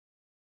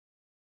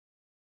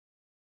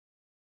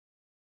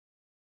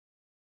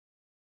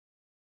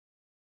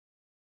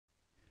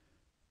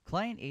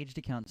Client Aged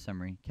Account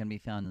Summary can be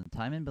found in the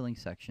Time and Billing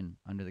section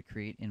under the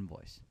Create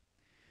Invoice.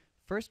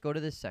 First, go to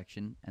this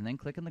section and then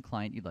click on the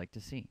client you'd like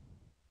to see.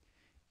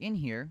 In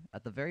here,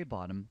 at the very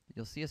bottom,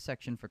 you'll see a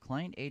section for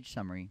Client Age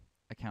Summary,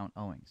 Account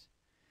Owings.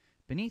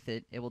 Beneath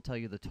it, it will tell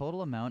you the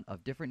total amount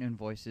of different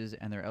invoices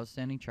and their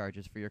outstanding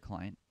charges for your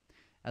client,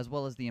 as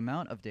well as the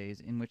amount of days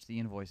in which the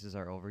invoices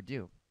are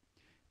overdue.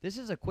 This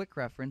is a quick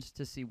reference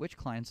to see which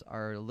clients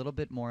are a little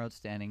bit more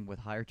outstanding with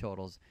higher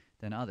totals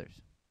than others.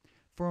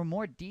 For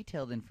more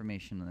detailed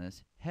information on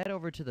this, head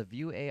over to the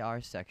View AR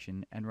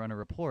section and run a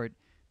report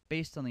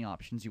based on the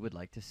options you would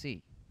like to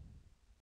see.